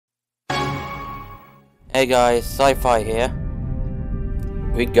Hey guys, Sci-Fi here.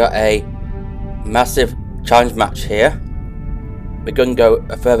 We got a massive challenge match here. We're going to go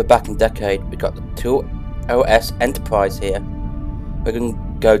further back in decade. We got the TOS Enterprise here. We're going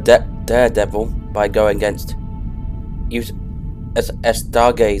to go Daredevil by going against U.S.S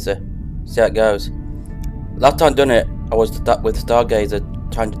StarGazer. See how it goes. Last time I done it, I was stuck with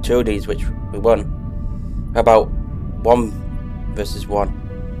StarGazer trying to 2 these, which we won. How about 1 versus 1?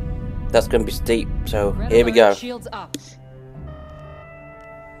 That's going to be steep, so here we go. Shields up.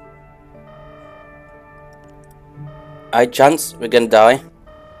 High chance we're going to die.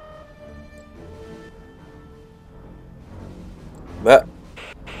 But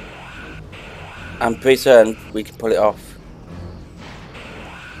I'm pretty certain we can pull it off.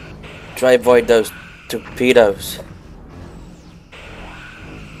 Try avoid those torpedoes.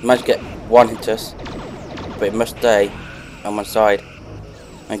 Might get one hit us, but it must stay on one side.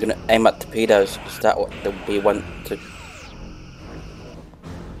 I'm gonna aim at torpedoes because that's what we want to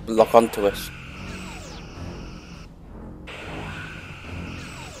lock onto us.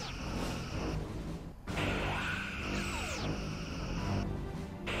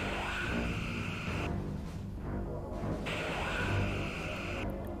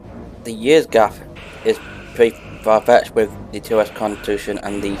 The years gap is pretty far-fetched with the TOS Constitution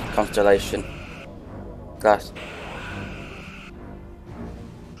and the Constellation class.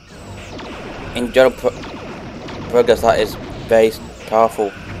 In general progress, that is very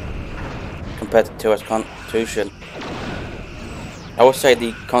powerful compared to TOS Constitution. I would say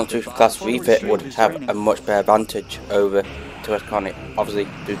the Constitution class refit would have a much better advantage over TOS Con, obviously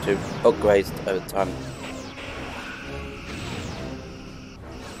due to upgrades over time.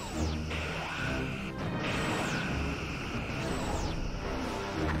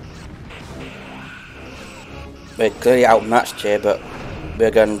 We're clearly outmatched here, but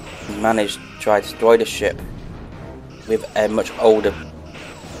we're going to manage to try to destroy the ship with a much older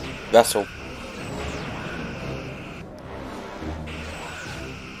vessel.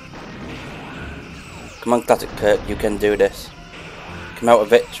 Come on, Classic Kirk, you can do this. Come out with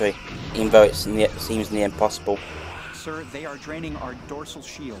victory, even though it seems near impossible. Sir, they are draining our dorsal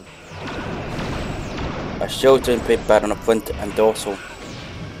shield. Our shield's doing pretty bad on the front and dorsal.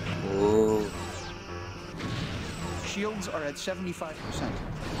 Ooh. Shields are at 75%.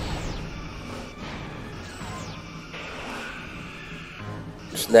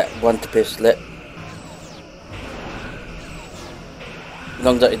 Just let one torpedo slip. As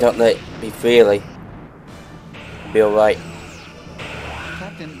long as you don't let it be freely, you'll be alright.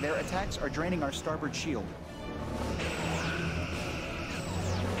 Captain, their attacks are draining our starboard shield.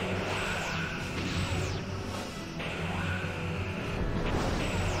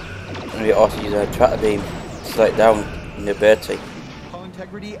 And we also use a tractor beam to slow it down in the ability. Hull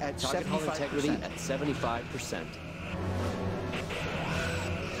integrity at 75%. Hull integrity at 75%.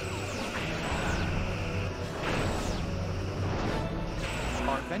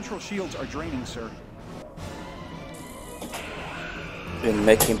 Our ventral shields are draining, sir. We're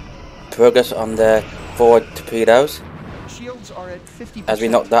making progress on their forward torpedoes. Shields are at 50%. As we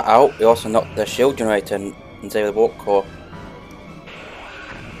knock that out, we also knock the shield generator and save the warp core.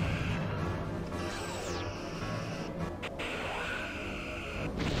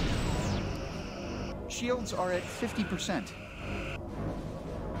 Shields are at 50%.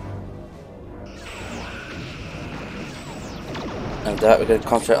 And that we're going to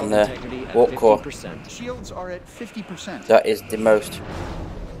concentrate on the warp core. Shields are at 50%. That is the most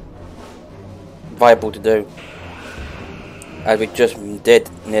viable to do, as we just did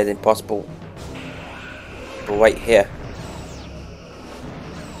near the impossible right here.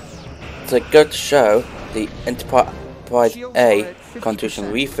 So go to show the Enterprise A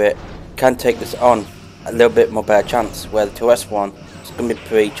Constitution refit can take this on a little bit more better chance, where the TOS one is going to be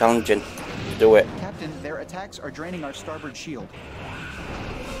pretty challenging to do it. Captain, their attacks are draining our starboard shield.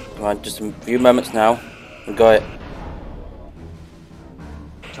 Come on, just a few moments now. We got it.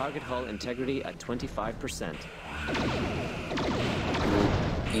 Target hull integrity at 25%.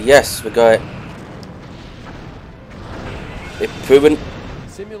 Yes, we got it. We've proven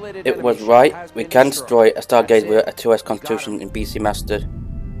it was right. We can destroy a StarGazer with a TOS Constitution in BC Mastered.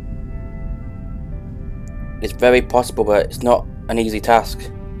 It's very possible, but it's not an easy task.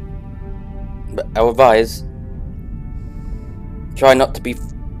 But I would advise, try not to be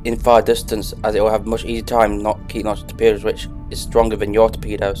in far distance, as it will have much easier time not keep launching torpedoes, which is stronger than your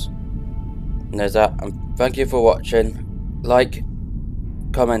torpedoes. And there's that. And thank you for watching. Like,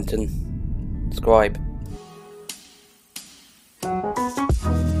 comment, and subscribe.